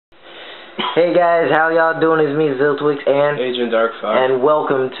Hey guys, how y'all doing? It's me, Ziltwix, and Agent Darkfire. And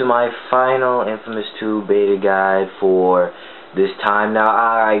welcome to my final InFamous 2 beta guide for this time. Now,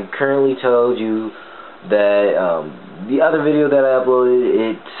 I currently told you that the other video that I uploaded,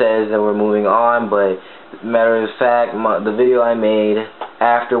 it says that we're moving on, but matter of fact, the video I made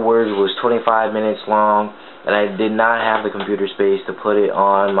afterwards was 25 minutes long, and I did not have the computer space to put it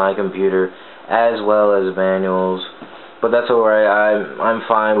on my computer, as well as manuals. But that's alright, I'm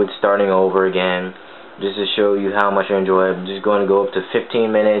fine with starting over again, just to show you how much I enjoy it. I'm just going to go up to 15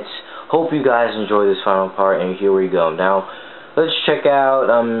 minutes. Hope you guys enjoy this final part, and here we go. Now, let's check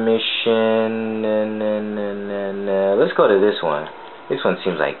out a mission, let's go to this one. This one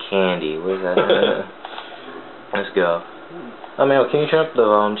seems like candy. Where's that? Let's go. Oh man, can you turn up the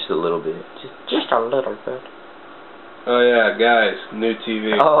volume just a little bit? Just a little bit. Oh yeah, guys, new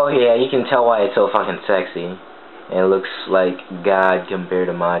TV. Oh yeah, you can tell why it's so fucking sexy. It looks like God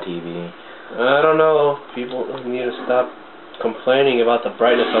compared to my TV. I don't know. People need to stop complaining about the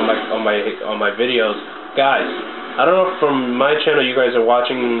brightness on my videos. Guys, I don't know if from my channel you guys are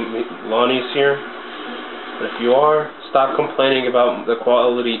watching Lonnie's here. But if you are, stop complaining about the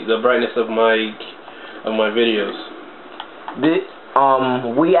quality, the brightness of my videos.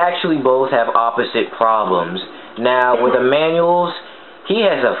 We actually both have opposite problems. Now with the manuals, he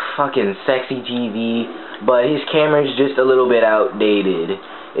has a fucking sexy TV, but his camera is just a little bit outdated.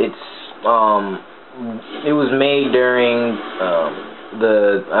 It was made during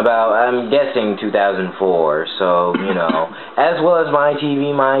I'm guessing 2004, so you know, as well as my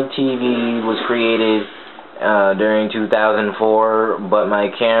TV. My TV was created during 2004, but my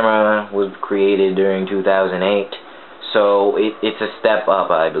camera was created during 2008, so it's a step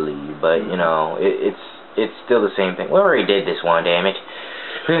up, I believe. But you know, it's still the same thing. We already did this one, damn it.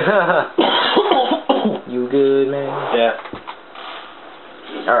 You good, man? Yeah.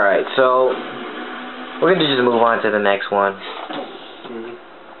 Alright, so we're gonna just move on to the next one.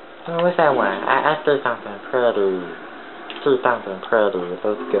 Oh, what's that one? I threw something pretty. Let's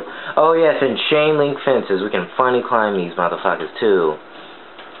go. Oh yes, and chain link fences. We can finally climb these motherfuckers too.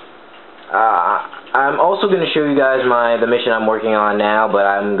 I'm also gonna show you guys the mission I'm working on now, but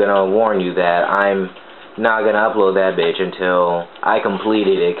I'm gonna warn you that I'm not gonna upload that bitch until I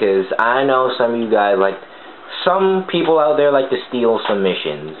completed it, because I know some of you guys some people out there like to steal some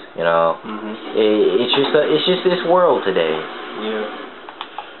missions, you know. It's just this world today. Yeah.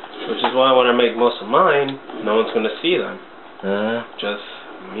 Which is why when I make most of mine, no one's gonna see them. Just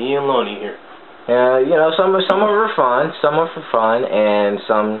me and Lonnie here. Yeah, you know, some are for fun, some are for fun, and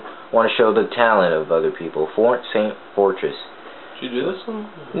some want to show the talent of other people. Fort St. Fortress. Did you do this one?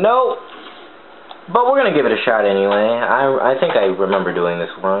 No. But we're gonna give it a shot anyway. I think I remember doing this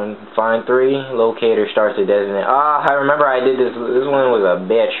one. Find 3, locator starts to designate. I remember I did this. This one was a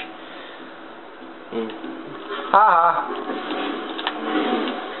bitch. Haha.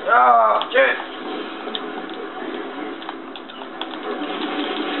 Oh shit.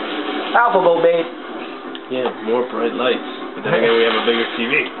 Alpha boat bait. Yeah, more bright lights. But then again, we have a bigger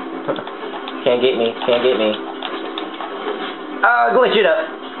TV. Can't get me. Can't get me. Glitch it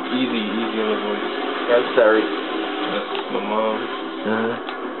up. Easy on the voice. I'm sorry. That's my mom.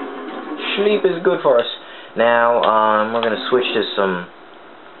 Sleep is good for us. Now, we're gonna switch to some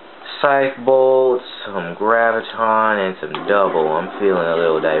scythe bolts, some graviton, and some double. I'm feeling a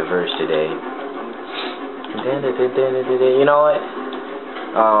little diverse today. You know what?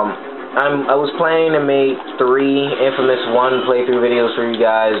 I was planning to make 3 InFamous 1 playthrough videos for you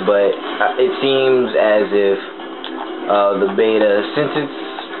guys, but it seems as if the beta, since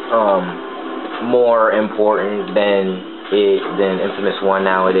it's more important than InFamous 1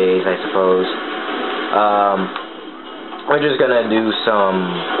 nowadays, I suppose. We're just gonna do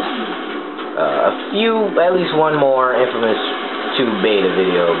at least one more InFamous 2 beta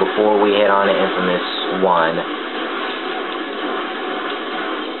video before we head on to InFamous 1.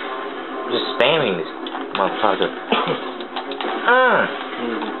 Just spamming this motherfucker.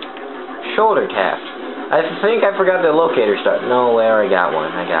 Shoulder tap. I think I forgot the locator start. No, I already got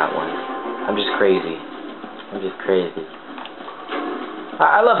one. I'm just crazy.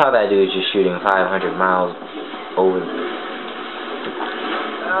 I love how that dude's just shooting 500 miles over.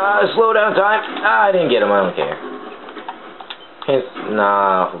 Slow down time. I didn't get him. I don't care.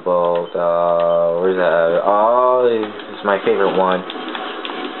 Nah, for both. Where's that? Oh, this is my favorite one.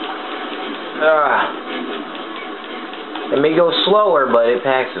 It may go slower, but it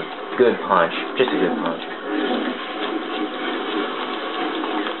packs a good punch. Just a good punch.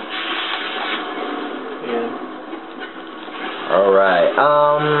 Alright,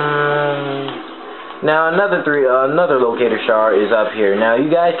 Now another locator star is up here. Now you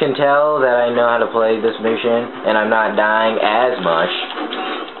guys can tell that I know how to play this mission and I'm not dying as much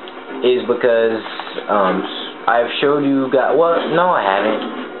is because I've showed you guys. Well, no, I haven't.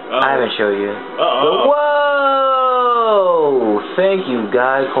 I haven't showed you. Whoa! Thank you,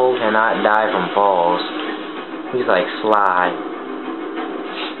 God. Cole cannot die from falls. He's like Sly.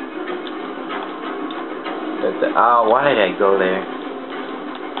 Oh, why did I go there?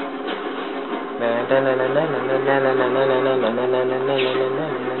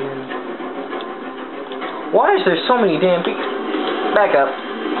 Why is there so many damn people? Back up.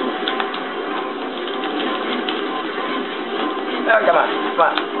 Oh, come on.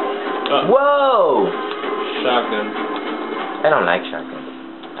 Whoa! Shotgun. I don't like shotguns.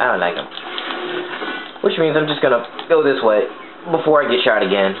 I don't like them. Which means I'm just gonna go this way before I get shot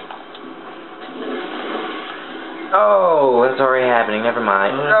again. Oh, that's already happening. Never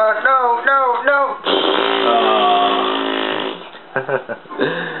mind. No.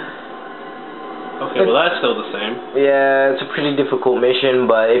 Okay, well that's still the same. Yeah, it's a pretty difficult mission,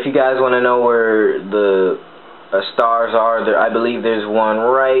 but if you guys want to know where the stars are, I believe there's one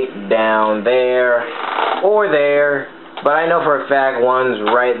right down there or there, but I know for a fact one's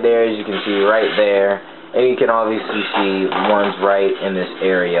right there, as you can see right there, and you can obviously see one's right in this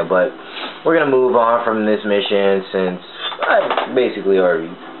area. But we're gonna move on from this mission since I've basically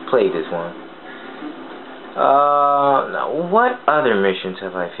already played this one. Now what other missions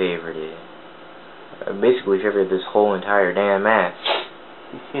have I favorited? I basically favored this whole entire damn map.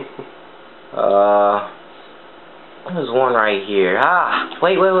 There's one right here.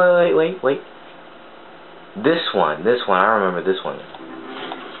 Wait. This one. I remember this one.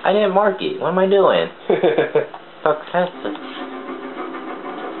 I didn't mark it. What am I doing? Successful.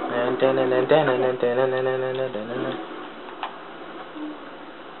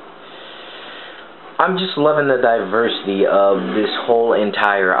 I'm just loving the diversity of this whole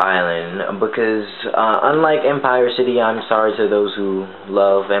entire island because unlike Empire City, I'm sorry to those who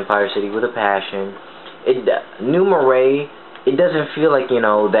love Empire City with a passion, New Marais, it doesn't feel like, you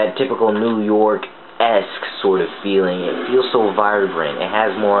know, that typical New York-esque sort of feeling. It feels so vibrant. It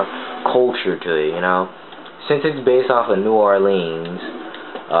has more culture to it, you know. Since it's based off of New Orleans,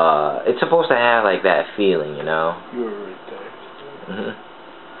 it's supposed to have like that feeling, you know. You were right there.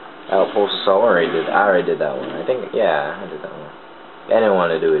 Outpost Assault, I already did that one. I think, yeah, I did that one. I didn't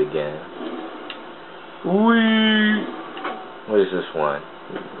want to do it again. What is this one?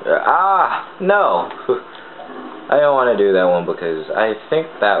 No! I don't want to do that one because I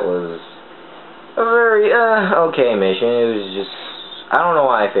think that was a very, okay mission. It was just, I don't know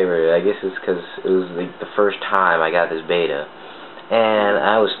why I favored it. I guess it's because it was like the first time I got this beta. And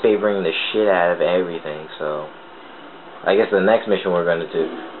I was favoring the shit out of everything, so I guess the next mission we're gonna go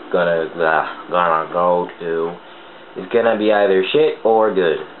to is gonna be either shit or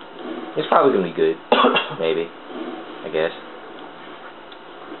good. It's probably gonna be good. Maybe. I guess.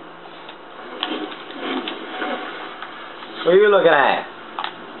 What are you looking at?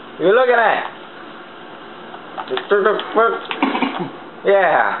 What are you looking at?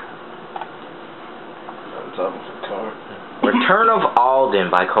 Yeah. On top of the car. Return of Alden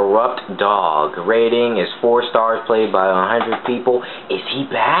by Corrupt Dog. Rating is 4 stars, played by 100 people. Is he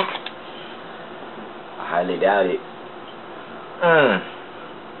back? I highly doubt it.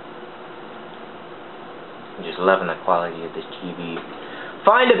 I'm just loving the quality of this TV.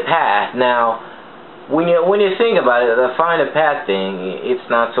 Find a path. Now, when you think about it, the find a path thing, it's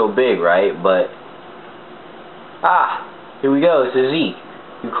not so big, right? But here we go. It's a Zeke.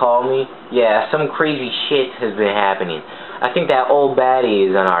 You call me? Yeah, some crazy shit has been happening. I think that old baddie is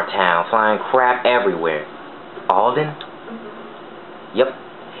in our town, flying crap everywhere. Alden? Yep.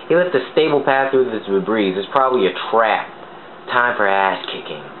 He left a stable path through this debris. It's probably a trap. Time for ass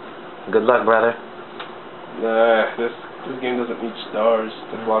kicking. Good luck, brother. Nah, this game doesn't need stars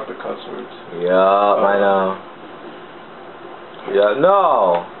to block the cuss words. Yup, I know. Yeah,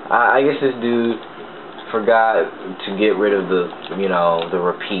 no. I guess this dude forgot to get rid of the, you know, the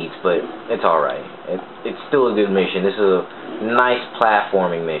repeats, but it's alright. It's still a good mission. This is a nice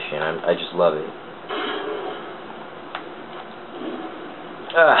platforming mission. I just love it.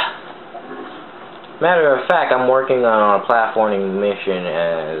 Matter of fact, I'm working on a platforming mission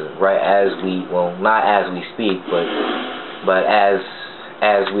not as we speak, but as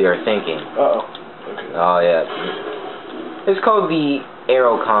we are thinking. Okay. Oh yeah. It's called the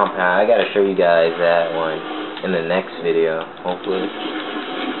Aero Compound. I gotta show you guys that one in the next video, hopefully.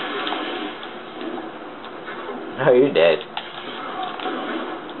 Oh, you're dead.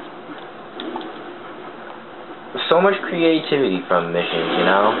 So much creativity from missions, you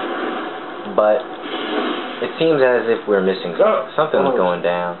know? But It seems as if we're missing something. Something's going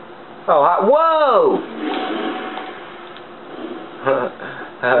down. Oh, whoa!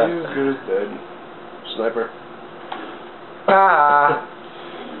 He's good as dead. Sniper. Ah!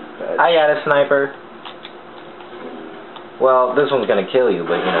 I got a sniper. Well, this one's gonna kill you,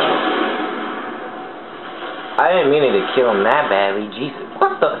 but you know. I didn't mean it to kill him that badly. Jesus.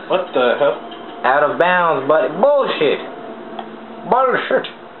 What the hell? Out of bounds, buddy. Bullshit. Bullshit.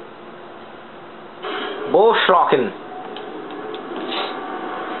 Bullshocking.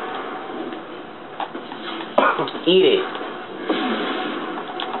 Eat it.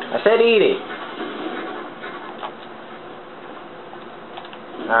 I said eat it.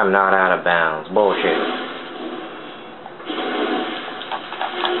 I'm not out of bounds. Bullshit.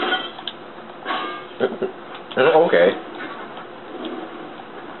 Okay.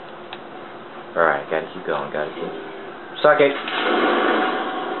 Alright, gotta keep going, Suck it.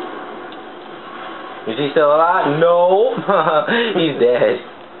 Is he still alive? No! He's dead.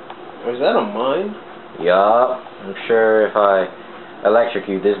 Is that a mine? Yup. I'm sure if I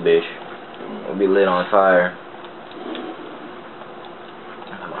electrocute this bitch, it'll be lit on fire.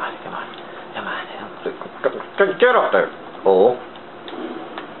 Come on. Get up there. Cole.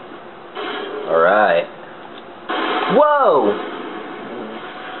 Alright. Whoa!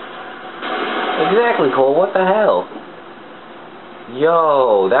 Exactly, Cole. What the hell?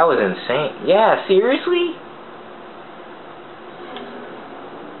 Yo, that was insane. Yeah, seriously?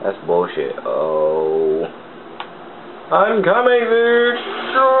 That's bullshit. Oh. I'm coming, dude.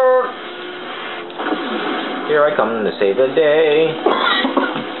 Here I come to save the day.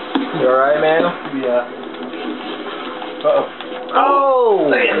 You alright, man? Yeah. Uh-oh.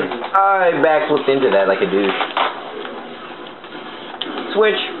 Oh! I backflipped into that like a douche.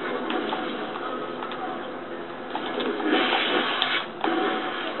 Switch.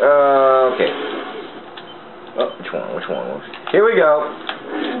 Okay. Oh, which one? Here we go.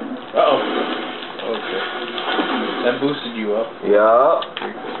 Uh-oh. Okay. That boosted you up. Yup.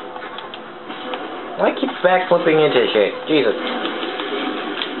 Why keep backflipping into shit? Jesus.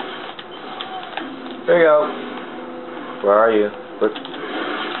 There you go. Where are you? Look.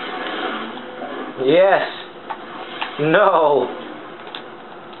 Yes. No.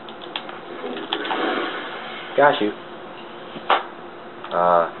 Got you.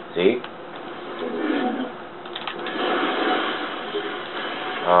 Zeke?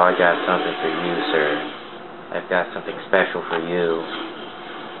 Oh, I got something for you, sir. I've got something special for you.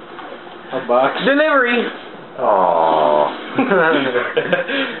 A box? Delivery! Aww.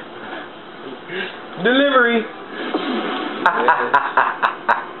 Delivery!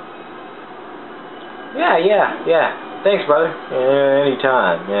 Yeah. Thanks, brother.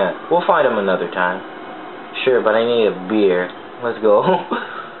 Anytime, yeah. We'll find him another time. Sure, but I need a beer. Let's go.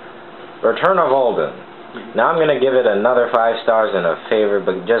 Return of Alden. Now I'm going to give it another 5 stars and a favor,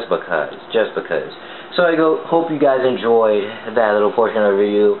 but just because. So I hope you guys enjoyed that little portion of the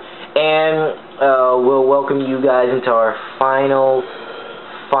video. And we'll welcome you guys into our final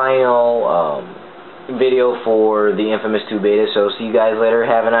video for the InFamous 2 beta. So see you guys later.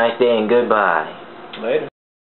 Have a nice day and goodbye. Later.